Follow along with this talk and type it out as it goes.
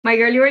My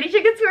girly worly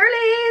chicken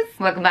swirlies!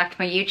 Welcome back to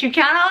my YouTube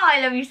channel.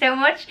 I love you so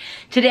much.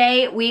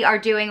 Today we are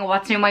doing a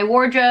what's new in my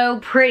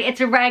wardrobe.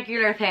 It's a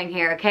regular thing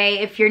here, okay?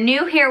 If you're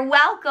new here,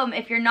 welcome.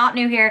 If you're not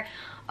new here,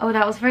 oh,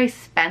 that was very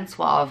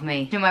Spensois of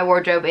me. My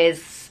wardrobe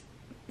is,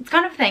 it's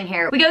kind of a thing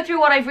here. We go through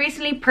what I've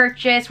recently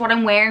purchased, what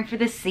I'm wearing for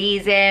the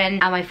season.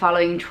 Am I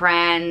following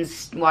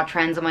trends? What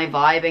trends am I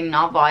vibing,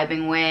 not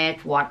vibing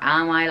with? What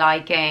am I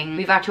liking?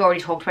 We've actually already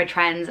talked about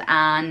trends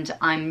and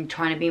I'm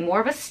trying to be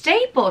more of a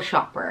staple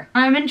shopper.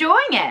 I'm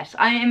enjoying it.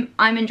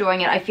 I'm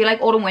enjoying it. I feel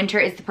like autumn winter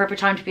is the perfect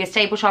time to be a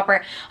staple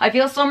shopper. I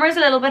feel summer is a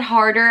little bit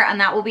harder and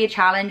that will be a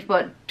challenge,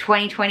 but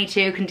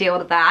 2022 can deal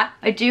with that.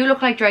 I do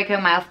look like Draco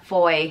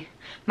Malfoy.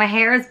 My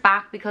hair is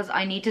back because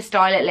I need to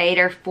style it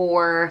later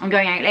for, I'm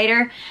going out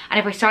later, and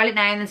if I style it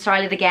now and then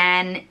style it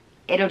again,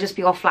 it'll just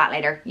be all flat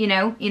later, you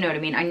know? You know what I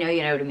mean. I know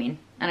you know what I mean.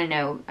 And I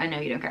know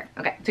you don't care.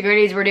 Okay, so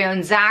girlies, we're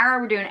doing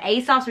Zara, we're doing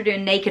Asos, we're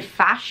doing naked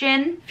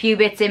fashion, few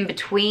bits in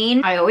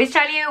between. I always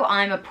tell you,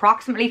 I'm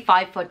approximately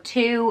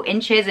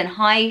 5'2" in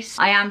height.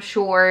 I am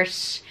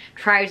short.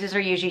 Trousers are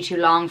usually too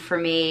long for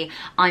me.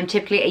 I'm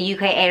typically a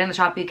UK 8 on the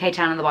top, UK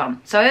 10 on the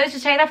bottom. So I always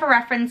just take that for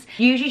reference.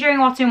 Usually during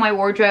what's new in my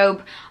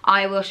wardrobe,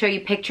 I will show you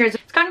pictures.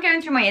 It's kind of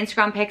going through my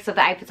Instagram pics of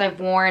the outfits I've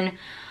worn.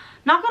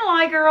 Not gonna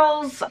lie,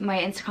 girls, my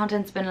Insta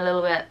content's been a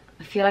little bit,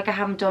 I feel like I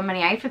haven't done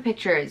many outfit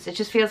pictures. It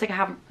just feels like I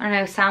haven't, I don't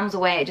know, Sam's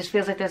away. It just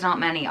feels like there's not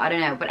many, I don't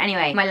know. But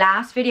anyway, my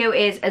last video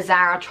is a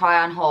Zara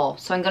try on haul.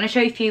 So I'm gonna show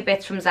you a few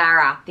bits from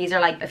Zara. These are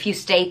like a few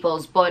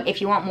staples, but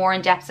if you want more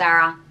in-depth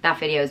Zara, that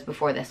video is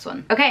before this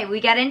one. Okay, we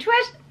get into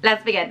it.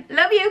 Let's begin.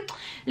 Love you.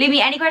 Leave me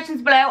any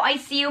questions below. I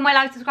see you, my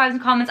likes, subscribes,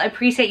 and comments. I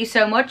appreciate you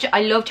so much.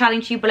 I love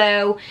chatting to you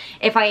below.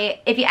 If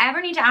you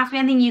ever need to ask me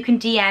anything, you can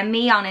DM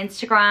me on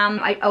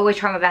Instagram. I always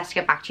try my best to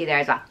get back to you there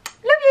as well.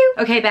 Love you.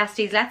 Okay,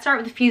 besties, let's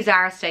start with a few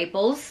Zara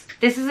staples.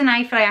 This is an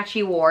outfit I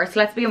actually wore, so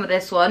let's begin with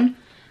this one.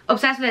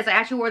 Obsessed with this. I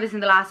actually wore this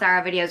in the last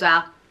Zara video as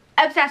well.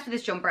 Obsessed with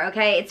this jumper,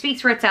 okay? It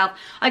speaks for itself.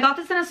 I got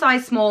this in a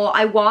size small.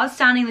 I was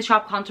standing in the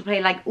shop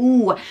contemplating like,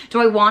 ooh, do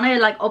I want to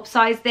like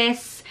upsize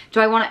this? Do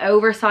I want to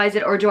oversize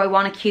it, or do I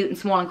want it cute and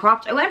small and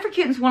cropped? I went for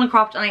cute and small and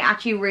cropped, and I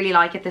actually really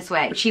like it this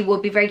way. But she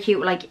would be very cute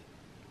with like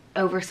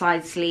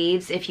oversized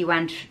sleeves if you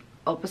went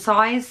up a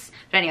size.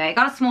 But anyway, I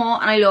got a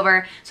small and I love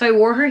her. So I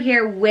wore her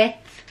here with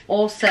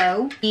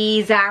also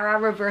the Zara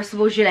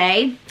reversible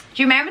gilet.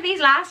 Do you remember these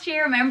last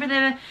year? Remember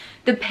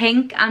the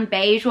pink and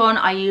beige one?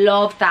 I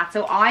loved that.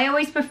 So I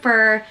always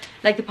prefer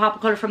like the pop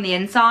of colour from the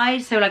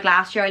inside. So like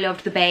last year I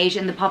loved the beige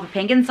and the pop of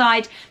pink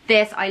inside.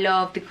 This I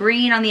love the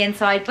green on the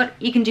inside, but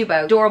you can do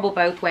both. Adorable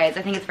both ways.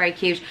 I think it's very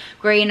cute.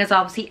 Green is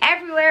obviously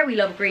everywhere. We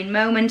love a green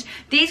moment.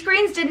 These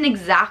greens didn't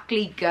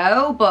exactly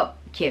go, but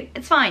cute.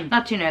 It's fine.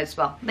 Not too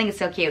noticeable. I think it's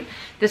still cute.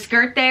 The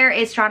skirt there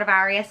is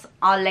Stradivarius.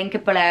 I'll link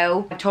it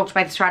below. I've talked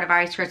about the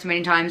Stradivarius skirts a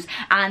million times.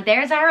 And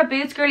there's Zara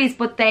boots, girlies,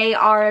 but they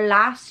are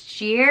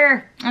last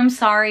year. I'm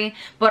sorry,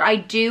 but I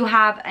do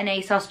have an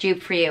Asos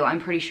dupe for you,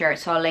 I'm pretty sure.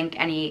 So I'll link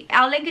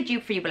a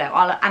dupe for you below.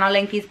 I'll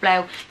link these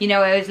below. You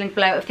know, I always link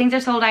below. If things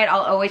are sold out,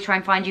 I'll always try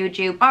and find you a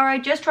dupe. Or I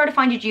just try to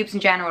find you dupes in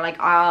general. Like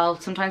I'll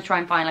sometimes try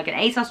and find like an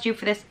Asos dupe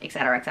for this,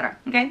 etc, etc.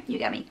 Okay, you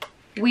get me.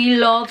 We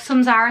love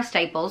some Zara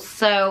staples.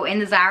 So in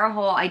the Zara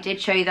haul, I did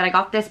show you that I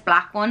got this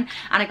black one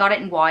and I got it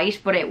in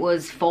white, but it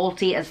was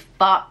faulty as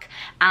fuck.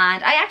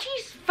 And I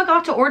actually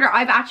forgot to order.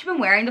 I've actually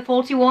been wearing the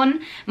faulty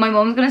one. My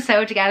mom's gonna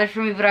sew it together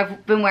for me, but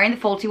I've been wearing the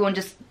faulty one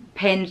just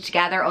pinned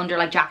together under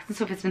like jackets and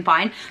stuff. It's been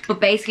fine. But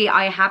basically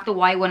I have the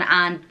white one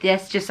and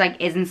this just like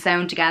isn't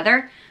sewn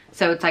together.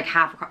 So it's like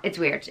half across. It's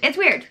weird. It's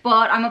weird,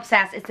 but I'm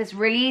obsessed. It's this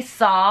really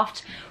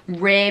soft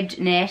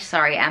ribbed knit.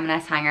 Sorry,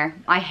 M&S hanger.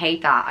 I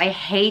hate that. I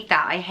hate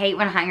that. I hate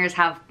when hangers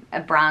have a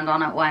brand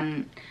on it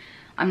when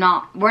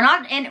we're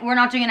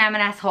not doing an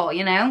M&S haul,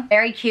 you know?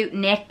 Very cute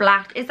knit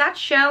black. Is that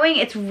showing?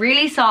 It's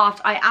really soft.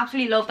 I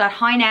absolutely love that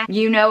high neck.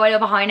 You know I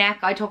love a high neck.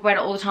 I talk about it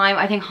all the time.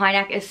 I think high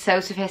neck is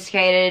so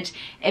sophisticated.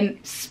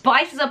 It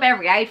spices up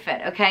every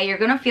outfit, okay? You're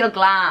gonna feel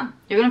glam.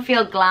 You're gonna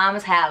feel glam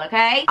as hell,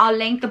 okay? I'll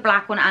link the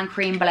black one and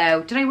cream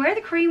below. Did I wear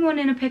the cream one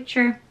in a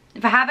picture?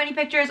 If I have any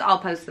pictures, I'll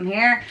post them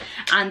here.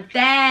 And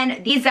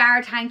then these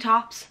Zara tank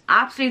tops,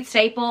 absolute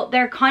staple.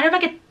 They're kind of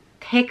like a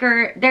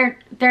thicker,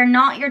 they're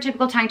not your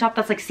typical tank top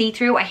that's like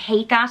see-through. I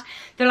hate that.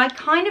 They're like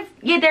kind of,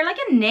 yeah, they're like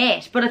a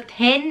knit, but a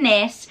thin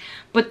knit,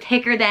 but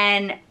thicker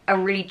than a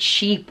really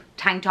cheap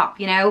tank top,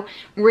 you know?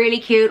 Really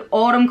cute,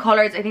 autumn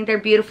colors. I think they're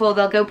beautiful.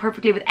 They'll go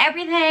perfectly with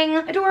everything.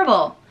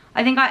 Adorable.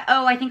 I think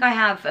I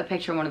have a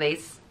picture of one of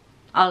these.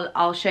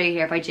 I'll show you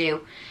here if I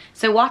do.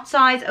 So what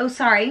size? Oh,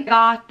 sorry. I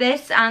got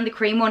this and the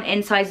cream one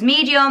in size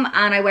medium,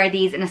 and I wear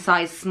these in a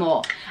size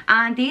small.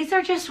 And these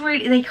are just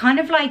really, they kind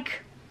of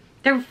like,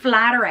 they're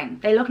flattering.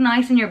 They look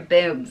nice in your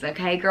boobs,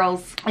 okay,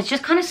 girls? It's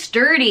just kind of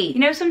sturdy. You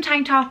know, some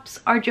tank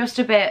tops are just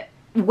a bit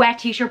wet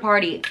t-shirt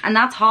party, and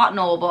that's hot and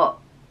all, but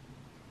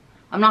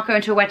I'm not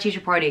going to a wet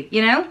t-shirt party,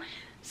 you know?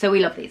 So we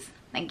love these.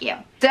 Thank you.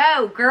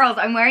 So, girls,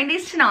 I'm wearing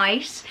these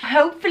tonight.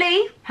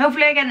 Hopefully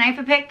I get an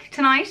outfit pick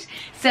tonight.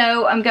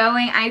 So I'm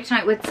going out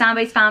tonight with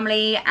Sam's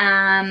family.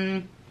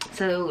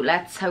 So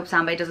let's hope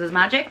Sambe does his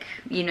magic.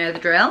 You know the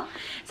drill.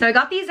 So I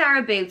got these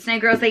Zara boots. Now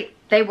girls,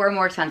 they were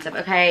more expensive,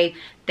 okay?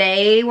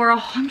 They were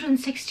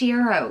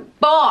 €160.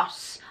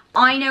 But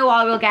I know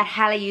I will get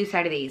hella use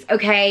out of these,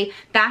 okay?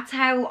 That's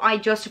how I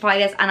justify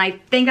this, and I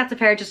think that's a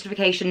fair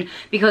justification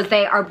because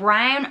they are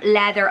brown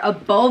leather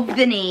above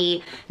the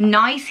knee,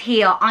 nice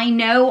heel. I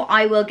know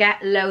I will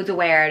get loads of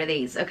wear out of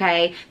these,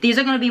 okay? These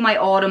are gonna be my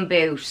autumn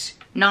boot.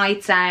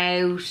 Nights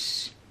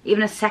out,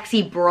 even a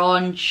sexy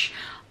brunch.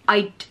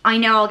 I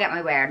know I'll get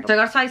my wear. So I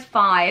got a size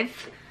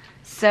 5.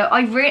 So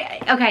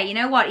okay, you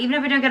know what? Even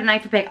if I don't get an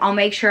outfit pic, I'll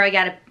make sure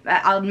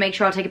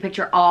I'll take a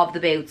picture of the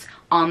boots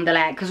on the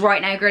leg. Because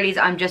right now, girlies,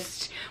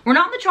 we're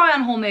not in the try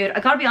on haul mood. I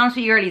gotta be honest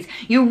with you, girlies.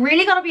 You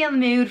really gotta be in the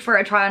mood for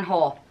a try on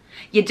haul.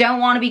 You don't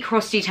want to be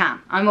crusty tan.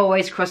 I'm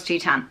always crusty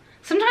tan.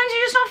 Sometimes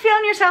you're just not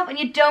feeling yourself and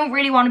you don't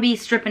really want to be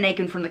stripping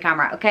naked from the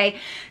camera, okay?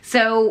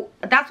 So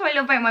that's what I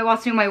love about my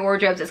what's new in my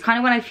wardrobes. It's kind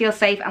of when I feel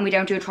safe and we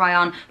don't do a try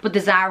on, but the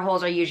Zara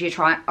hauls are usually a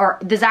try on, or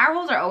the Zara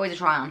hauls are always a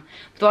try on.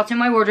 But the what's new in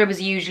my wardrobe is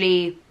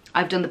usually,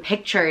 I've done the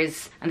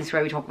pictures and this is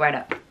where we talk about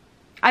it.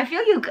 I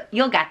feel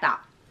you'll get that.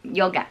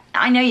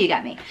 I know you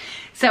get me.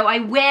 So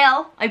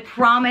I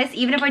promise,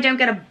 even if I don't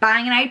get a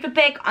banging outfit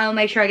pic, I'll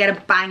make sure I get a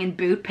banging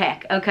boot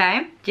pic,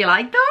 okay? Do you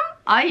like them?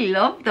 I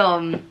love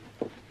them.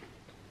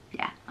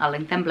 Yeah, I'll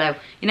link them below.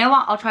 You know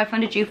what? I'll try to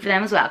find a dupe for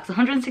them as well. Because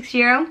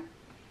 €160,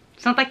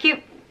 it's not that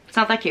cute. It's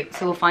not that cute.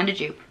 So we'll find a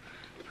dupe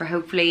for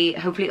hopefully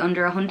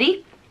under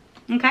 $100.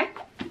 Okay,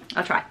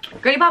 I'll try.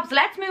 Girly pops,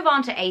 let's move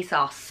on to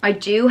Asos. I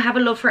do have a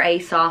love for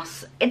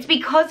Asos. It's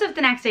because of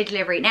the next day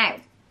delivery. Now,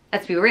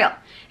 let's be real.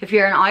 If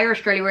you're an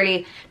Irish girly,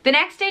 really, the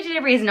next day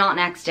delivery is not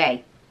next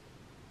day.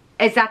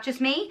 Is that just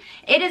me?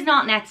 It is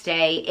not next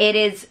day. It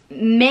is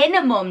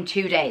minimum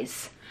 2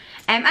 days.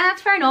 And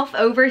that's fair enough.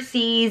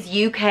 Overseas,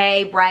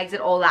 UK, Brexit,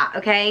 all that,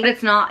 okay? But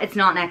it's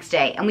not next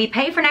day. And we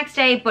pay for next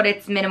day, but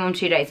it's minimum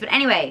 2 days. But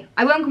anyway,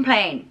 I won't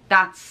complain.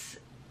 That's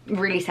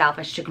really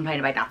selfish to complain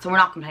about that. So we're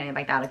not complaining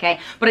about that, okay?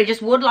 But I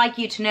just would like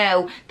you to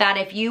know that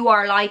if you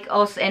are like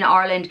us in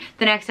Ireland,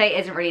 the next day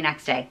isn't really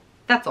next day.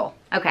 That's all,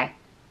 okay?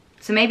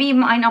 So maybe you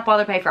might not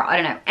bother pay for it, I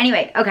don't know.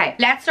 Anyway, okay,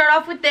 let's start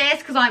off with this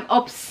because I'm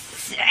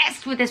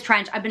obsessed with this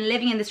trench. I've been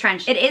living in this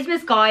trench. It is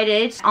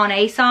Misguided on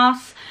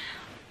Asos.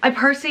 I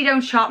personally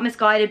don't shop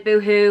Misguided,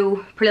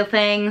 boohoo, poor little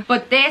thing.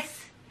 But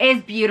this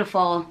is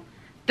beautiful.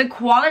 The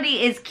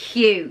quality is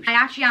cute. I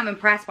actually am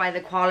impressed by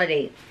the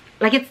quality.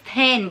 Like, it's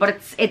thin, but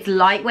it's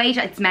lightweight.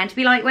 It's meant to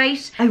be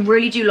lightweight. I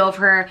really do love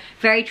her.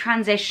 Very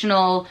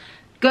transitional.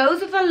 Goes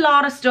with a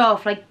lot of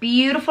stuff. Like,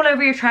 beautiful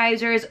over your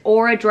trousers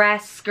or a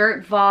dress,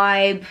 skirt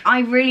vibe.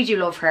 I really do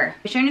love her.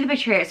 I'm showing you the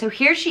picture here. So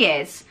here she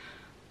is.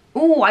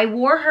 Oh, I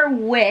wore her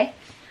with...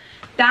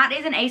 That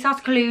is an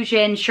Asos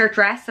Collusion shirt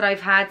dress that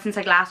I've had since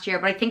like last year,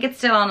 but I think it's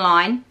still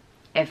online.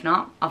 If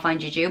not, I'll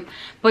find you dupe.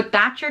 But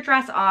that shirt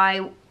dress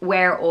I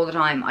wear all the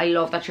time. I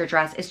love that shirt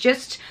dress. It's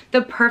just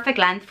the perfect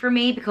length for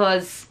me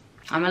because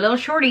I'm a little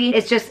shorty.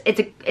 It's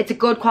a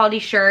good quality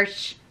shirt.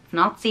 It's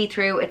not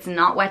see-through. It's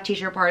not wet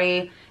t-shirt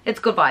party. It's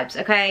good vibes,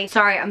 okay?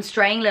 Sorry, I'm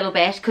straying a little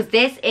bit because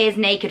this is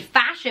Naked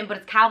Fashion, but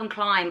it's Calvin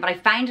Klein, but I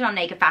found it on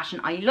Naked Fashion.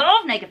 I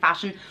love Naked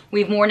Fashion. We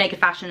have more Naked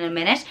Fashion in a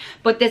minute.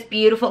 But this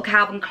beautiful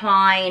Calvin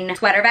Klein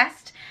sweater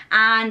vest.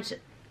 And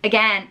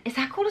again, is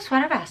that called a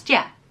sweater vest?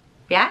 Yeah.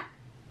 Yeah?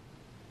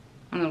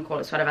 I'm gonna call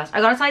it a sweater vest. I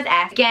got a size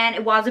S. Again,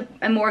 it was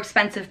a more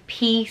expensive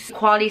piece.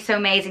 Quality is so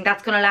amazing.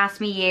 That's gonna last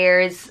me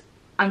years.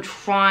 I'm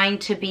trying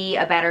to be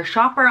a better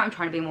shopper. I'm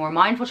trying to be a more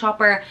mindful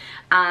shopper.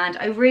 And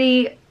I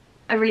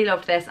really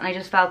loved this, and I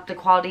just felt the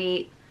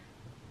quality,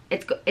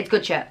 it's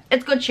good shit.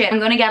 It's good shit. I'm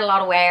gonna get a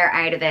lot of wear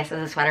out of this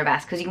as a sweater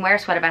vest because you can wear a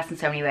sweater vest in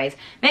so many ways.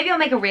 Maybe I'll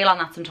make a reel on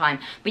that sometime,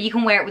 but you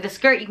can wear it with a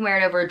skirt, you can wear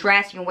it over a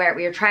dress, you can wear it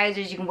with your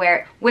trousers, you can wear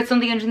it with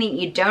something underneath.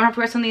 You don't have to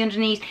wear something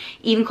underneath.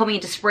 Even coming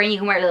into spring, you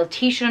can wear a little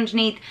t-shirt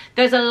underneath.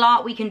 There's a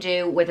lot we can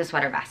do with a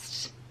sweater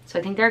vest. So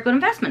I think they're a good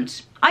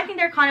investment. I think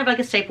they're kind of like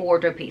a staple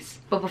wardrobe piece.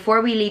 But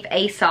before we leave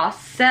Asos,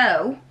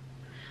 so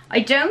I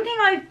don't think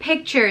I have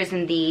pictures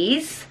in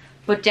these,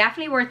 but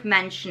definitely worth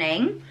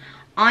mentioning.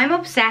 I'm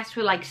obsessed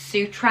with like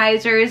suit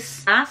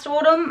trousers. Last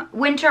autumn,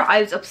 winter,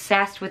 I was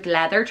obsessed with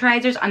leather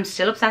trousers. I'm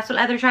still obsessed with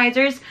leather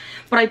trousers,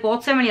 but I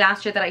bought so many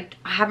last year that I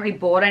haven't really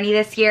bought any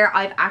this year.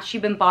 I've actually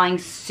been buying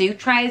suit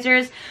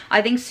trousers.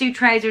 I think suit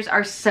trousers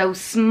are so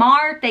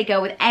smart. They go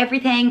with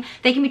everything.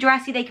 They can be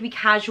dressy, they can be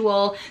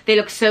casual. They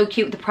look so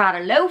cute with the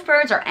Prada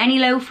loafers or any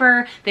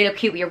loafer. They look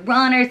cute with your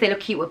runners. They look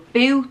cute with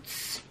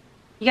boots.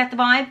 You get the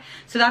vibe?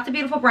 So that's a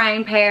beautiful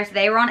brown pair. So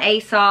they were on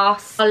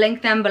Asos. I'll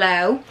link them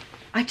below.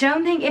 I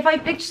don't think, if I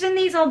have pictures in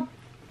these, I'll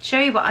show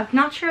you, but I'm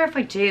not sure if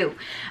I do.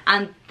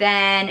 And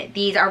then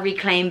these are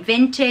Reclaim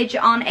Vintage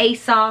on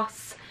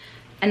Asos.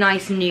 A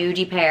nice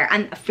nudie pair.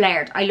 And a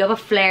flared. I love a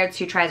flared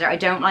suit trouser. I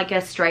don't like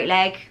a straight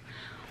leg.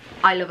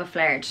 I love a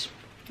flared.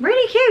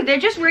 Really cute. They're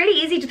just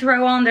really easy to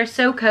throw on. They're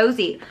so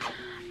cozy.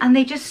 And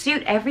they just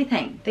suit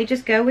everything. They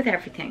just go with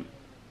everything.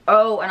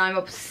 Oh, and I'm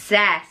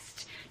obsessed.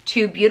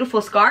 Two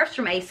beautiful scarves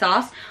from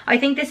Asos. I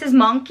think this is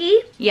Monkey.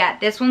 Yeah,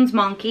 this one's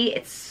Monkey.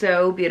 It's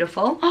so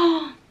beautiful.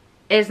 Oh,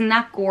 Isn't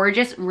that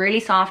gorgeous? Really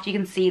soft. You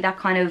can see that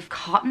kind of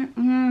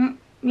cotton,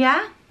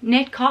 yeah,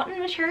 knit cotton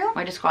material.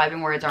 My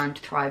describing words aren't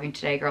thriving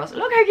today, girls.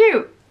 Look how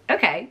cute.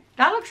 Okay,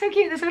 that looks so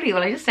cute, this hoodie.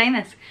 Well, I just saying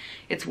this.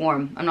 It's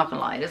warm. I'm not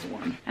gonna lie, it is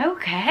warm.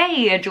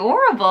 Okay,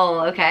 adorable.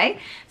 Okay,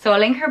 so I'll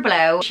link her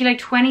below. She like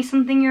 20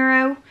 something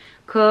euro.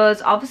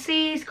 Because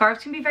obviously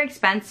scarves can be very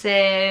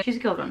expensive. She's a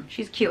good one.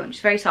 She's a cute one.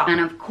 She's very soft.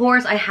 And of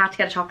course I had to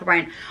get a chocolate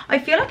brown. I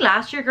feel like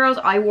last year, girls,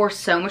 I wore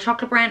so much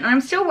chocolate brown. And I'm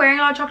still wearing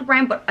a lot of chocolate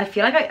brown. But I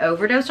feel like I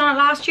overdosed on it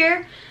last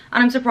year.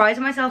 And I'm surprised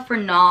at myself for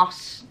not...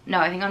 No,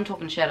 I think I'm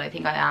talking shit. I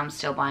think I am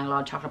still buying a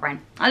lot of chocolate brown.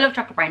 I love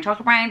chocolate brown.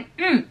 Chocolate brown,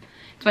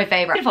 it's my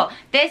favorite. Beautiful.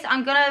 This,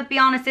 I'm gonna be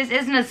honest, this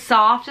isn't as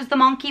soft as the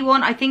monkey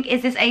one. I think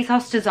is this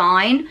Asos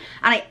design. And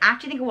I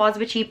actually think it was a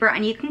bit cheaper.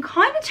 And you can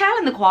kind of tell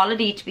in the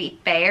quality, to be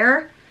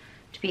fair.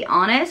 To be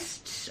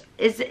honest,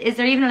 is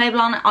there even a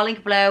label on it? I'll link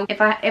it below. If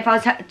I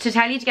was to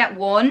tell you to get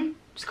one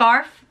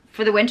scarf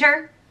for the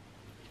winter,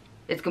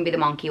 it's gonna be the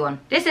monkey one.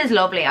 This is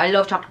lovely. I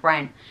love chocolate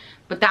brown,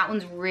 but that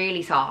one's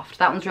really soft.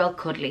 That one's real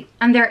cuddly.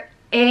 And there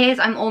is,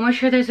 I'm almost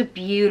sure there's a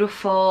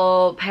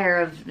beautiful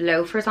pair of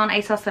loafers on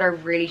Asos that are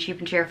really cheap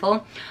and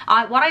cheerful.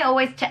 What I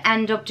always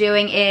end up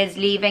doing is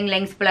leaving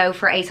links below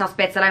for Asos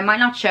bits that I might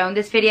not show in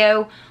this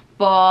video,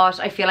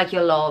 but I feel like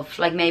you'll love,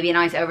 like maybe a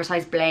nice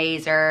oversized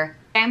blazer.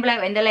 Down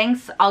below in the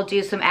links, I'll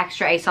do some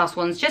extra Asos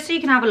ones just so you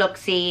can have a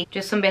look-see.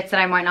 Just some bits that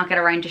I might not get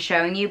around to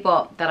showing you,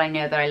 but that I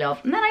know that I love.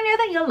 And that I know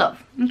that you'll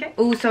love. Okay.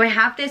 Oh, so I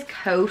have this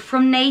coat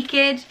from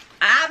Naked.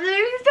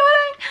 Absolutely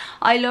stunning.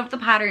 I love the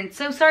pattern.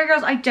 So sorry,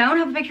 girls, I don't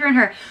have a picture in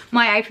her.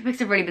 My outfit pics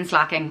have really been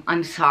slacking.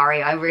 I'm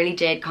sorry. I really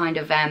did kind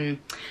of, I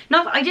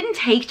didn't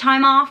take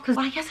time off, because,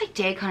 well, I guess I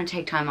did kind of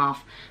take time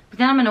off. But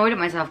then I'm annoyed at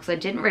myself because I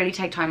didn't really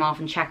take time off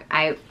and check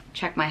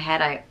my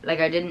head out. Like,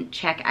 I didn't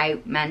check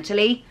out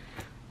mentally.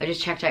 I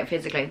just checked out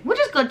physically, which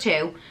is good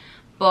too.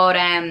 But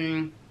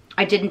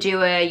I didn't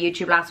do a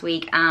YouTube last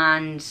week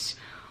and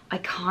I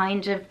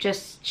kind of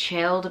just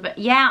chilled a bit.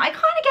 Yeah, I kind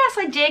of guess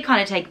I did kind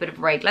of take a bit of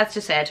a break. Let's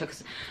just say I took,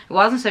 it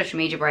wasn't a social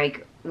media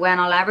break. When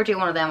I'll ever do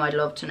one of them, I'd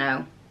love to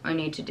know. I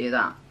need to do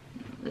that.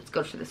 It's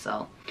good for the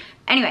soul.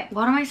 Anyway,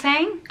 what am I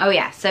saying? Oh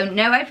yeah, so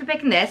no outfit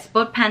picking this,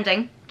 but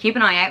pending. Keep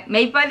an eye out.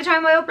 Maybe by the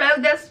time I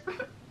upload this,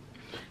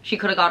 she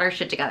could have got her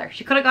shit together.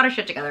 She could have got her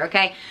shit together,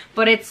 okay?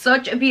 But it's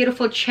such a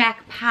beautiful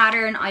check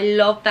pattern. I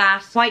love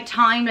that. Quite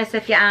timeless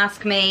if you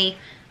ask me.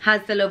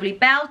 Has the lovely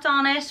belt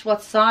on it.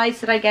 What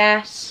size did I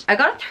get? I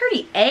got a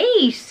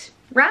 38.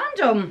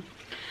 Random.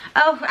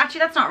 Oh, actually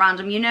that's not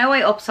random. You know I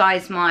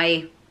upsize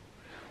my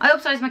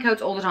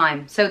coats all the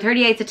time. So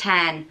 38's a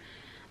 10.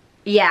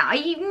 Yeah,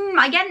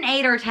 I get an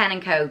 8 or a 10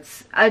 in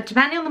coats.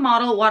 Depending on the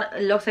model, what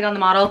it looks like on the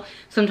model,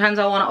 sometimes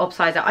I want to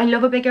upsize it. I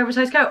love a big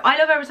oversized coat. I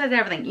love oversized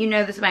everything. You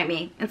know this about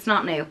me. It's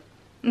not new.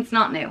 It's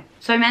not new.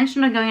 So I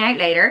mentioned I'm going out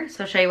later,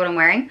 so I'll show you what I'm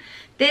wearing.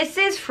 This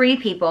is Free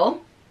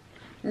People.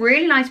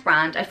 Really nice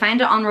brand. I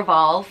found it on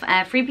Revolve.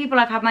 Free People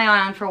I've had my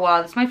eye on for a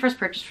while. This is my first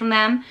purchase from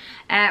them.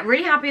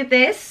 Really happy with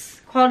this.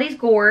 Quality's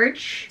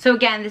gorge. So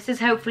again, this is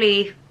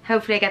hopefully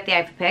I get the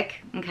outfit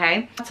pick,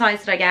 okay? What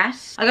size did I get?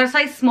 I got a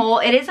size small.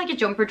 It is like a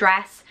jumper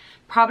dress.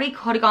 Probably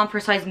could have gone for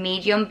a size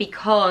medium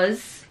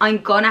because I'm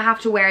gonna have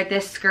to wear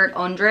this skirt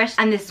under it,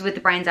 and this is with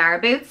the brown Zara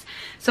boots.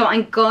 So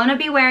I'm gonna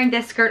be wearing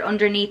this skirt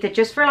underneath it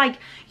just for, like,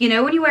 you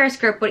know when you wear a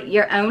skirt but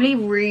you're only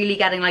really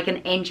getting like an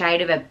inch out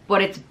of it,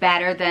 but it's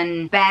better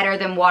than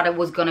what it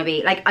was gonna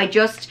be. Like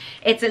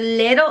it's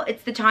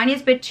the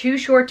tiniest bit too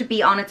short to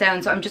be on its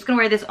own, so I'm just gonna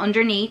wear this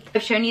underneath.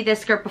 I've shown you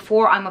this skirt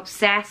before. I'm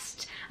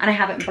obsessed. And I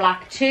have it in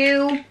black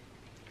too.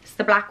 It's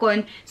the black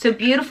one. So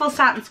beautiful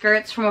satin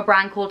skirts from a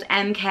brand called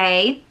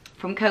MK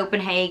from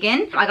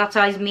Copenhagen. I got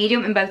size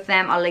medium in both of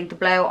them. I'll link the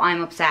below.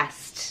 I'm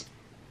obsessed.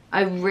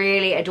 I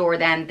really adore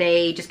them.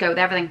 They just go with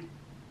everything.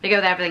 They go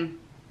with everything.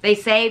 They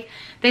save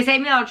me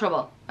a lot of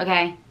trouble,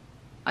 okay?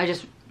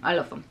 I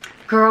love them.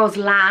 Girls,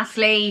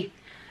 lastly,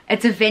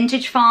 it's a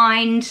vintage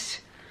find.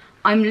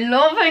 I'm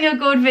loving a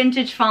good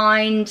vintage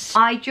find.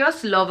 I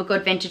just love a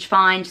good vintage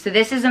find. So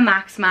this is a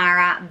Max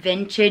Mara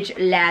vintage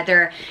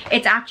leather.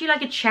 It's actually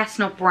like a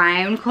chestnut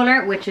brown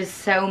colour, which is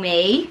so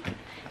me.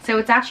 So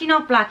it's actually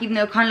not black, even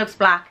though it kind of looks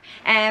black.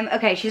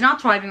 Okay, she's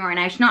not thriving right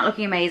now. She's not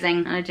looking amazing.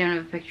 And I don't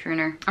have a picture in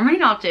her. I'm really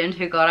not doing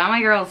too good, am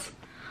I, girls?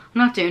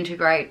 I'm not doing too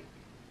great.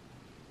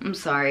 I'm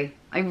sorry.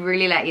 I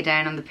really let you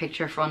down on the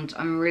picture front.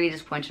 I'm really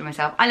disappointed in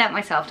myself. I let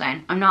myself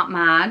down. I'm not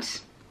mad.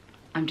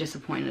 I'm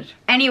disappointed.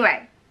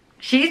 Anyway.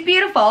 She's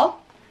beautiful.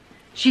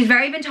 She's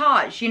very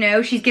vintage, you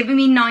know. She's giving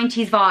me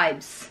 90s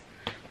vibes.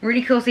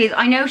 Really cool sleeves.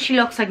 I know she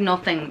looks like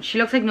nothing. She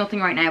looks like nothing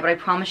right now, but I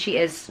promise she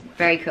is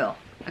very cool.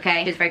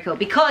 Okay, she's very cool.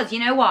 Because, you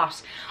know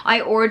what? I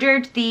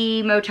ordered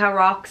the Motel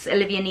Rocks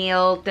Olivia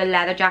Neal, the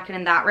leather jacket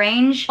in that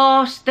range.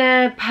 But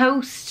the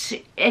post,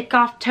 it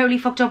got totally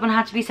fucked up and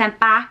had to be sent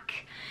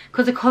back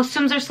because of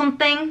customs or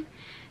something.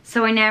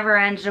 So I never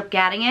ended up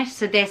getting it.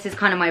 So this is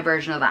kind of my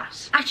version of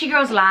that. Actually,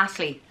 girls,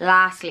 lastly.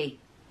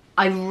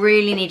 I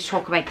really need to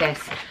talk about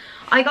this.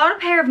 I got a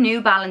pair of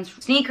New Balance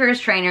sneakers,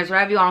 trainers,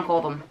 whatever you want to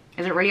call them.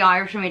 Is it really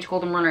Irish for me to call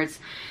them runners?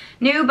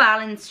 New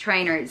Balance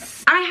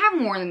trainers. And I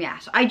haven't worn them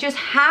yet. I just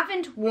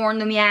haven't worn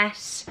them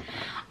yet.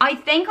 I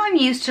think I'm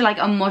used to like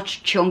a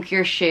much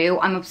chunkier shoe.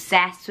 I'm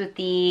obsessed with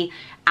the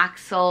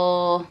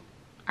Axel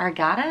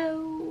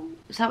Argado.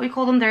 Is that what you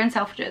call them? They're in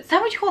Selfridges. Is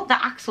that what you call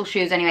the Axel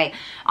shoes anyway?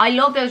 I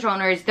love those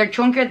runners. They're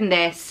chunkier than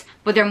this,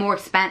 but they're more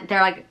expensive.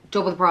 They're like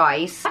double the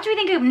price. What do we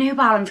think of New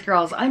Balance,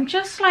 girls? I'm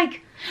just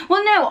like,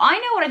 well, no, I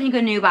know what I think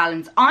of New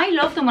Balance. I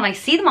love them when I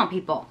see them on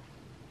people.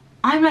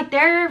 I'm like,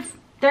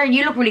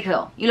 you look really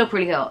cool. You look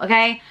really cool,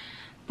 okay?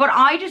 But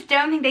I just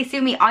don't think they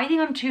suit me. I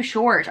think I'm too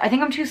short. I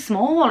think I'm too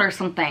small or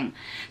something.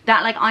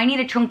 That like I need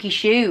a chunky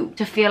shoe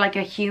to feel like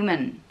a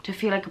human, to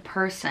feel like a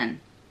person.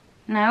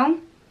 No?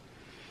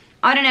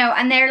 I don't know.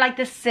 And they're like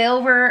the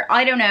silver,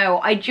 I don't know.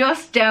 I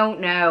just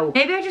don't know.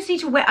 Maybe I just need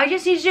to wear, I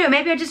just need to do it.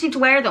 Maybe I just need to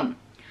wear them.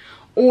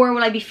 Or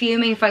will I be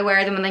fuming if I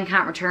wear them and then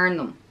can't return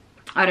them?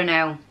 I don't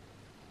know.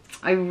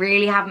 I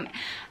really haven't.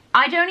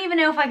 I don't even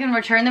know if I can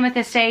return them at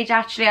this stage,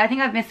 actually. I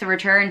think I've missed the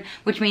return,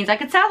 which means I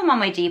could sell them on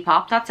my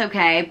Depop. That's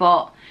okay,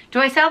 but do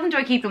I sell them? Do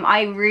I keep them?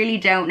 I really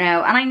don't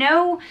know. And I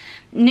know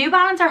New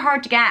Balance are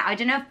hard to get. I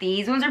don't know if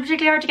these ones are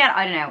particularly hard to get.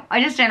 I don't know.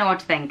 I just don't know what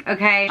to think,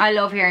 okay? I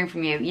love hearing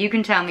from you. You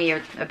can tell me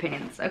your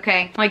opinions,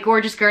 okay? My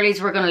gorgeous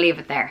girlies, we're gonna leave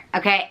it there,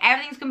 okay?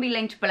 Everything's gonna be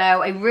linked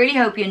below. I really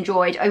hope you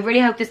enjoyed. I really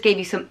hope this gave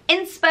you some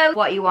inspo,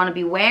 what you want to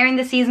be wearing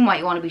this season, what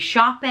you want to be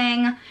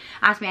shopping.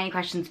 Ask me any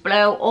questions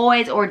below,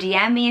 always, or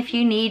DM me if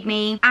you need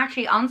me.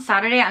 Actually, on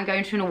Saturday, I'm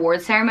going to an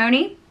awards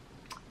ceremony.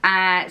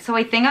 So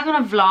I think I'm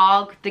gonna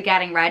vlog the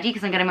getting ready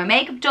because I'm getting my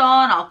makeup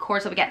done. Of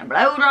course, I'll be getting a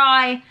blow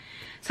dry.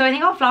 So I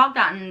think I'll vlog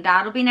that and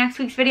that'll be next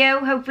week's video,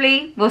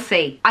 hopefully. We'll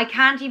see. I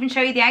can't even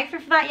show you the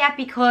outfit for that yet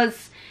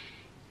because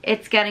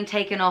it's getting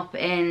taken up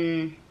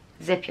in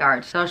Zip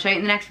Yard. So I'll show you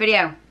in the next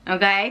video,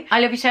 okay? I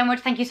love you so much.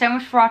 Thank you so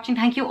much for watching.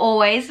 Thank you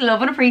always.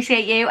 Love and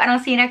appreciate you. And I'll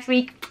see you next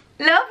week.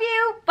 Love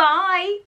you. Bye.